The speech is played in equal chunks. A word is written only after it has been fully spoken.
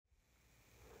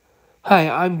Hi,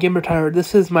 I'm Gamer Tyler.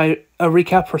 This is my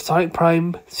recap for Sonic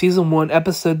Prime Season 1,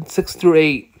 Episode 6 through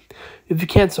 8. If you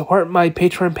can't support my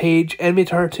Patreon page, Anime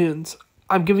Cartoons,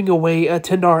 I'm giving away a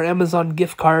 $10 Amazon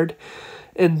gift card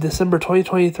in December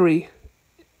 2023.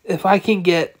 If I can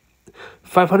get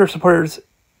 500 supporters,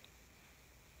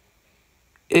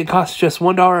 it costs just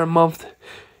 $1 a month.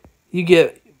 You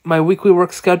get my weekly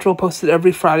work schedule posted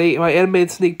every Friday, my animated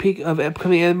sneak peek of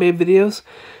upcoming anime videos,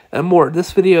 and more.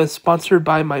 This video is sponsored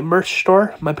by my merch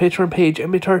store, my Patreon page,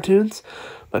 Anime Cartoons,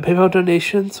 my PayPal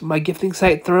donations, my gifting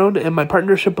site Throne, and my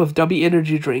partnership with W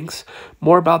Energy Drinks.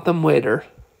 More about them later.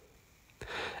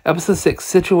 Episode 6,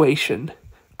 Situation.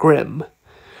 Grim.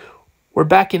 We're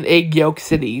back in Egg Yolk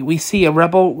City. We see a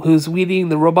rebel who's leading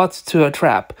the robots to a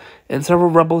trap, and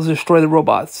several rebels destroy the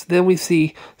robots. Then we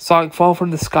see Sonic fall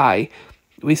from the sky.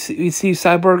 We see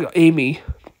Cyborg Amy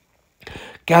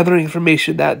gathering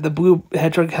information that the blue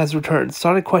hedgehog has returned.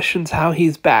 Sonic questions how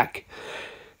he's back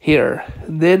here.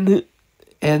 Then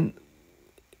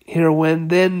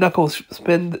Knuckles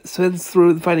spins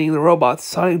through fighting the robots.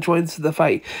 Sonic joins the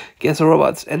fight against the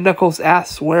robots, and Knuckles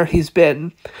asks where he's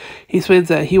been. He explains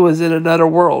that he was in another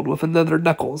world with another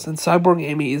Knuckles, and Cyborg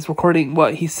Amy is recording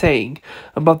what he's saying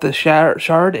about the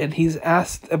shard, and he's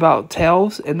asked about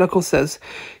Tails, and Knuckles says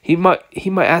he might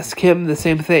ask him the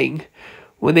same thing.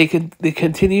 When they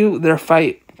continue their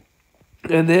fight,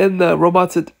 and then the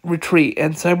robots retreat,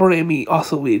 and Cyborg Amy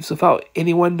also leaves without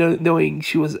anyone knowing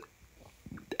she was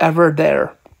ever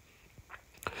there.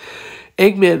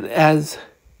 Eggman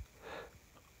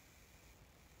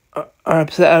are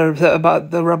upset about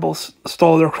the rebels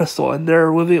stole their crystal, and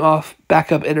they're moving off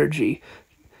backup energy.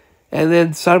 And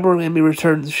then Cyborg Amy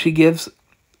returns. She gives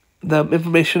them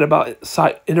information about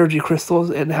energy crystals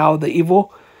and how the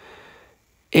evil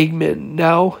Eggman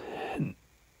now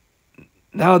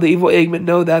the evil Eggman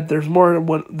know that there's more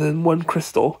than one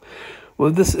crystal.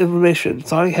 With this information,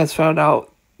 Sonic has found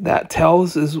out that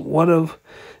Tails is one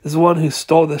who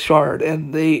stole the shard,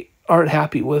 and they aren't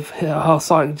happy with how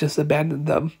Sonic just abandoned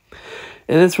them.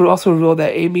 And it's also revealed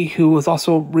that Amy, who was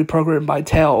also reprogrammed by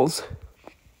Tails,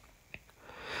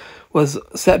 was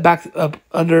set back up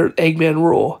under Eggman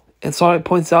rule. And Sonic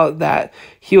points out that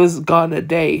he was gone a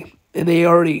day, and they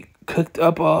already cooked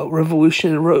up a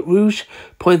revolution. And Rouge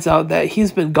points out that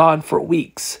he's been gone for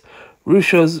weeks.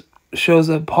 Rouge shows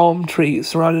a palm tree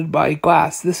surrounded by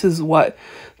glass. This is what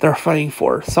they're fighting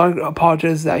for. Sonic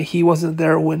apologizes that he wasn't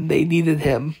there when they needed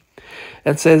him,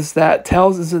 and says that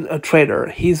Tails isn't a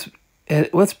traitor.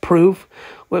 Let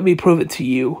me prove it to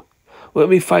you. Let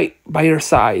me fight by your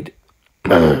side.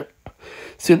 Soon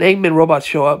Eggman robots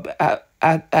show up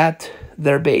at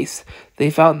their base. They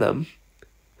found them.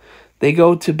 They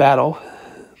go to battle.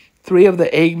 3 of the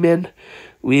Eggmen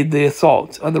lead the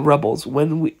assault on the rebels.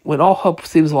 When all hope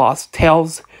seems lost,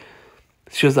 Tails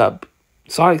shows up.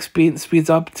 Sonic speeds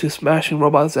up to smashing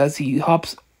robots as he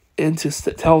hops into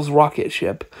Tails' rocket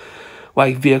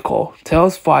ship-like vehicle.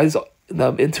 Tails flies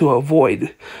them into a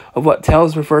void of what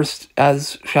Tails refers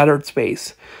as shattered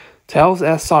space. Tails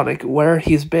asks Sonic where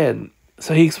he's been,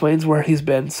 so he explains where he's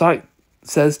been. Sonic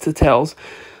says to Tails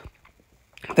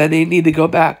that they need to go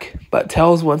back, but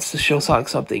Tails wants to show Sonic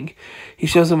something. He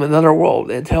shows him another world,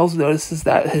 and Tails notices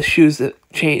that his shoes have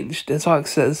changed, and Sonic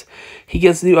says he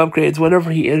gets new upgrades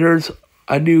whenever he enters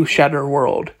a new shattered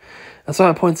world. And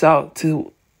Sonic points out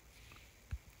to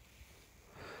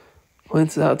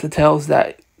Tails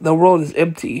that the world is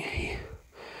empty.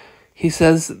 He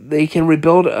says they can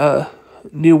rebuild a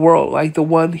new world like the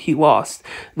one he lost,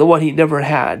 the one he never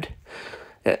had.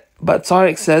 But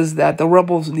Sonic says that the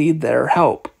rebels need their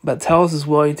help, but Tails is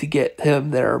willing to get him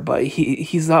there, but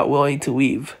he's not willing to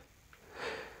leave.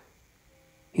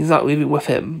 He's not leaving with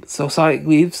him, so Sonic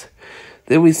leaves.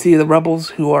 Then we see the rebels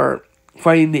who are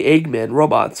fighting the Eggman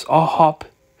robots. All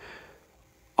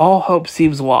hope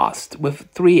seems lost, with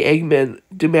 3 Eggmen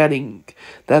demanding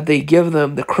that they give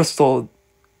them the crystal.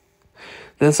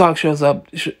 Then Sonic shows up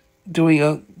doing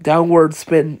a downward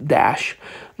spin dash,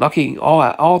 knocking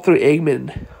all 3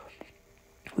 Eggmen.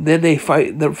 Then they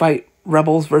fight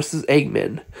rebels versus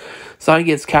Eggman. Sonic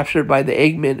gets captured by the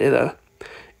Eggman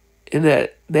in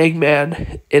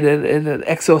an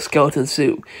exoskeleton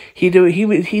suit. He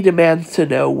demands to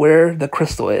know where the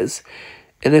crystal is,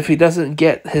 and if he doesn't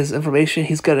get his information,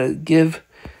 he's gonna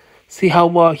see how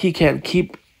long he can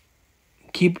keep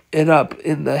it up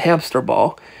in the hamster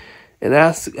ball, and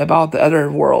ask about the other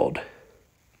world.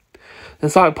 Then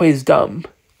Sonic plays dumb.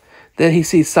 Then he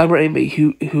sees Cyborg Amy,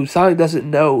 who Sonic doesn't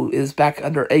know is back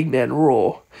under Eggman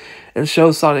rule, and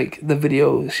shows Sonic the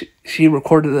video she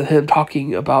recorded of him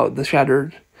talking about the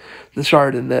shard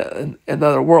in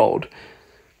another world.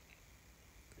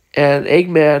 and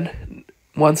Eggman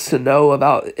wants to know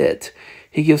about it.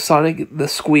 He gives Sonic the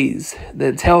squeeze.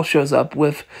 Then Tails shows up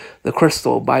with the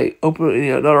crystal by opening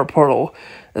another portal,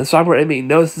 and Cyber Enemy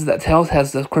notices that Tails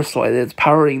has the crystal and it's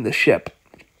powering the ship.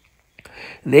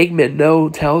 And Eggman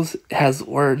knows Tails has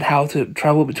learned how to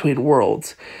travel between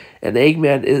worlds, and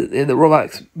Eggman is in the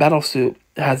Roblox battlesuit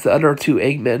has the other two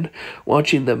Eggmen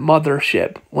launching the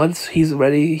mothership. Once he's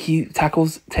ready, he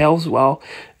tackles Tails while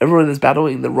everyone is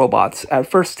battling the robots.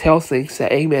 At first, Tails thinks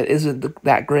that Eggman isn't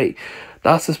that great,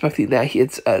 not suspecting that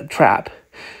it's a trap.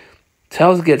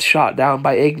 Tails gets shot down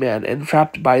by Eggman and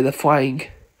trapped by the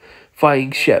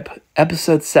flying ship.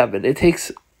 Episode 7. It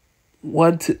takes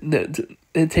one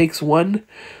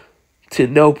to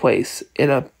no place. In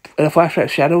a flashback,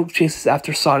 Shadow chases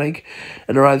after Sonic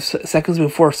and arrives seconds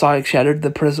before Sonic shattered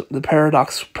the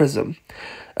Paradox Prism.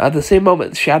 At the same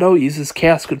moment, Shadow uses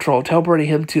Chaos Control, teleporting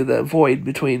him to the void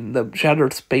between the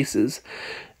shattered spaces,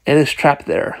 and is trapped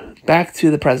there. Back to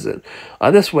the present.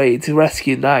 On this way to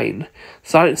rescue Nine,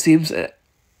 Sonic sees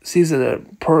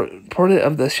an opponent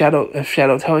of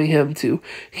Shadow telling him to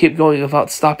keep going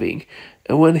without stopping,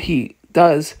 and when he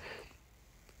does,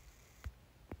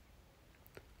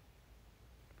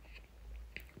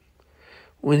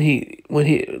 when he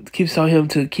keeps telling him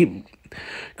to keep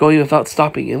going without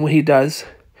stopping, and when he does,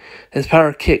 his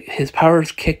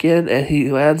powers kick in, and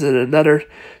he lands in another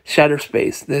shatter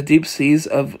space, the deep seas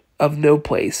of no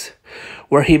place,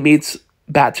 where he meets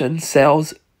Baton,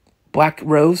 Sails, Black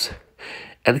Rose,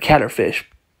 and Catterfish,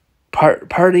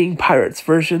 partying pirates,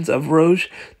 versions of Rouge,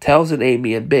 Tails, and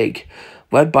Amy, and Big,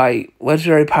 led by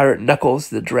legendary pirate Knuckles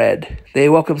the Dread. They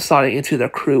welcome Sonic into their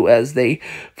crew as they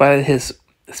find his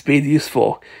speed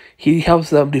useful. He helps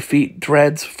them defeat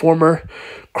Dread's former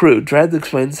crew. Dread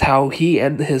explains how he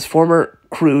and his former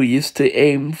crew used to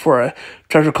aim for a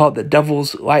treasure called the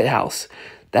Devil's Lighthouse.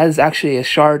 That is actually a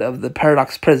shard of the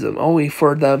Paradox Prism, only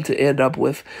for them to end up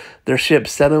with their ship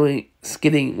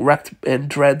getting wrecked and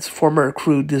Dread's former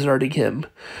crew deserting him.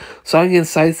 Sonic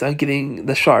insists on getting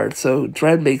the shard, so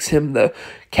Dread makes him the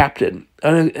captain.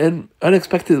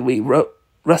 Unexpectedly,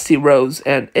 Rusty Rose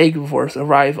and Egg Force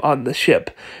arrive on the ship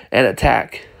and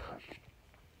attack.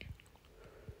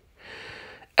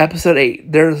 Episode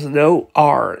 8. There's no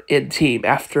R in Team.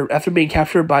 After being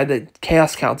captured by the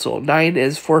Chaos Council, Nine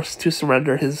is forced to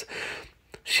surrender his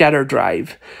Shatter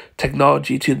Drive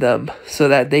technology to them so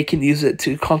that they can use it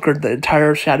to conquer the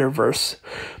entire Shatterverse.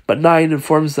 But Nine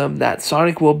informs them that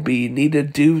Sonic will be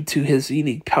needed due to his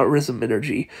unique Powerism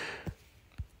energy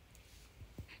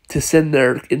to send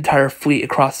their entire fleet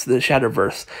across the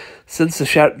Shatterverse, since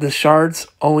the shards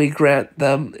only grant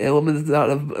them a limited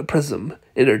amount of prism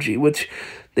energy, which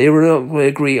they will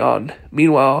agree on.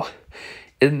 Meanwhile,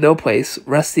 in no place,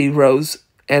 Rusty Rose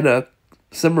and a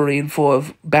submarine full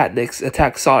of Batniks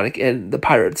attack Sonic and the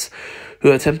pirates,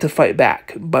 who attempt to fight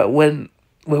back, but with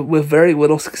very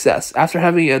little success. After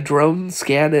having a drone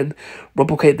scan and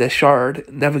replicate the shard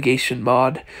navigation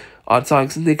mod on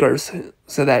Sonic's sneakers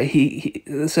so that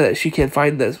she can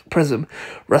find the prism,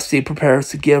 Rusty prepares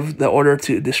to give the order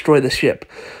to destroy the ship,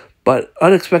 but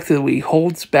unexpectedly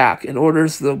holds back and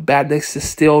orders the Badniks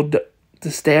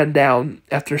to stand down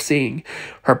after seeing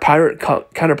her pirate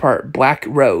counterpart, Black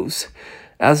Rose.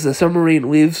 As the submarine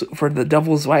leaves for the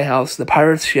Devil's Lighthouse, the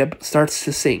pirate's ship starts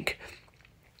to sink.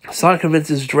 Sonic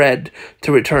convinces Dread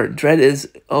to return. Dread is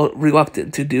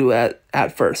reluctant to do it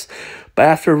at first, but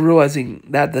after realizing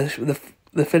that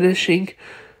finishing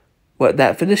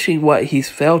what he's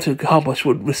failed to accomplish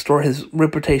would restore his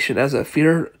reputation as a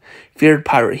feared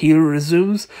pirate, he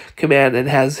resumes command and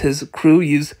has his crew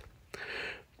use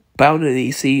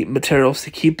Bounty Sea materials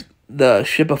to keep the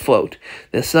ship afloat.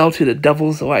 They sail to the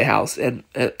Devil's Lighthouse and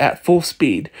at full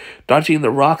speed, dodging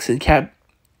the rocks and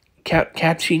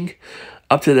catching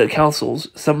up to the Council's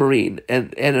submarine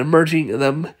and engaging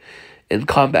them in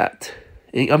combat,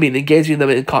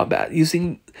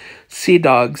 using sea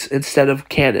dogs instead of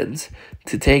cannons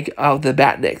to take out the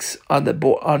Batniks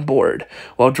on board.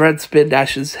 While Dread spin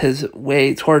dashes his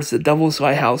way towards the Devil's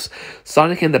Lighthouse,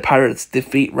 Sonic and the pirates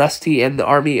defeat Rusty and the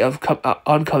army of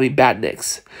oncoming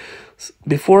Batniks.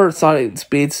 Before Sonic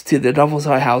speeds to the Devil's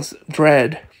Lighthouse,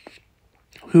 Dread,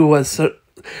 who was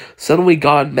suddenly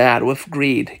gone mad with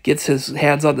greed, gets his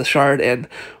hands on the shard and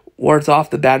wards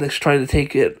off the Batniks trying to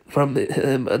take it from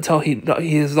him until he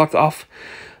is knocked off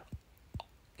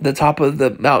the top of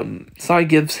the mountain. Sonic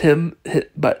saves him,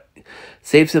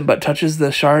 but touches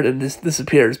the shard and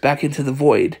disappears back into the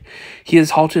void. He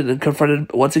is halted and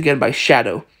confronted once again by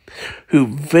Shadow, who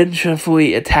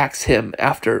vengefully attacks him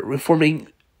after informing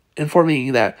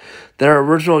that their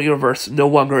original universe no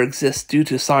longer exists due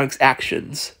to Sonic's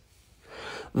actions.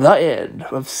 the end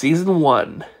of season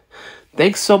 1.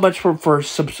 Thanks so much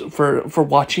for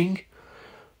watching.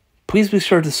 Please be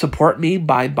sure to support me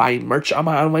by buying merch on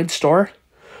my online store.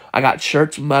 I got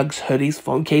shirts, mugs, hoodies,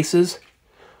 phone cases.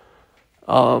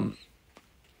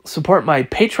 Support my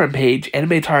Patreon page,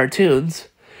 Anime Cartoons.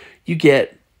 You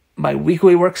get my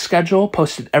weekly work schedule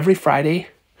posted every Friday.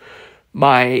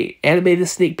 My animated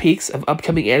sneak peeks of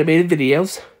upcoming animated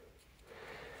videos.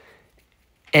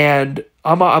 And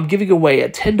I'm giving away a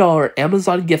 $10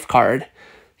 Amazon gift card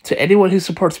to anyone who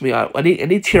supports me on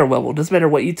any tier level. Doesn't matter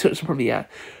what you support me at.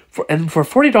 For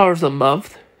 $40 a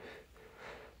month.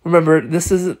 Remember,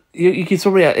 this is you can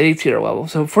support me at any tier level.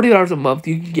 So $40 a month,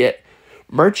 you can get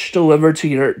merch delivered to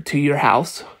your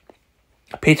house.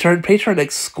 Patreon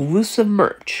exclusive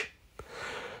merch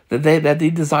that they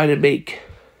design and make.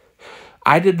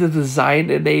 I did the design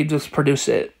and they just produce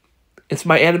it. It's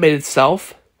my animated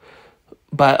self,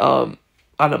 but on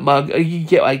a mug you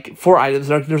get like 4 items.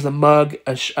 There's a mug,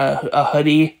 a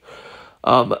hoodie,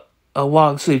 a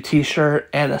long sleeve T-shirt,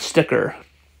 and a sticker.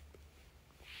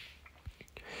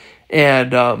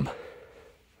 And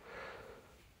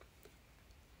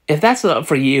if that's not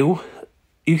for you,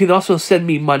 you can also send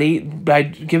me money by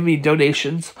giving me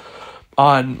donations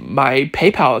on my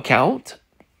PayPal account.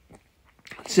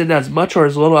 Send as much or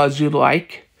as little as you'd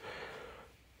like.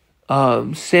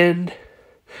 Send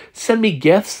me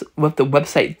gifts with the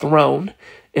website Throne.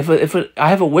 I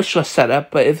have a wish list set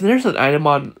up, but if there's an item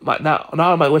on not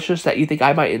on my wish list that you think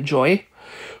I might enjoy,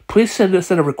 please send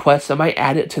a request. I might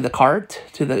add it to the cart,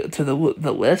 to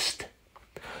the list.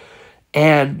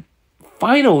 And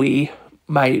finally,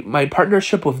 my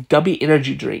partnership with Dubby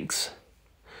Energy Drinks.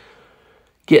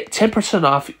 Get 10%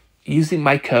 off using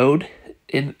my code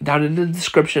down in the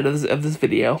description of this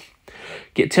video.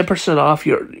 Get 10% off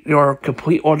your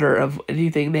complete order of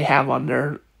anything they have on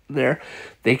there. They're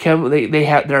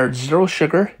 0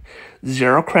 sugar,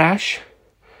 0 crash,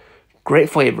 great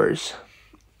flavors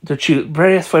to choose,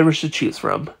 various flavors to choose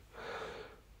from.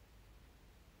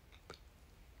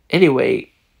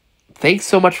 Anyway, thanks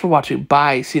so much for watching.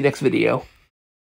 Bye. See you next video.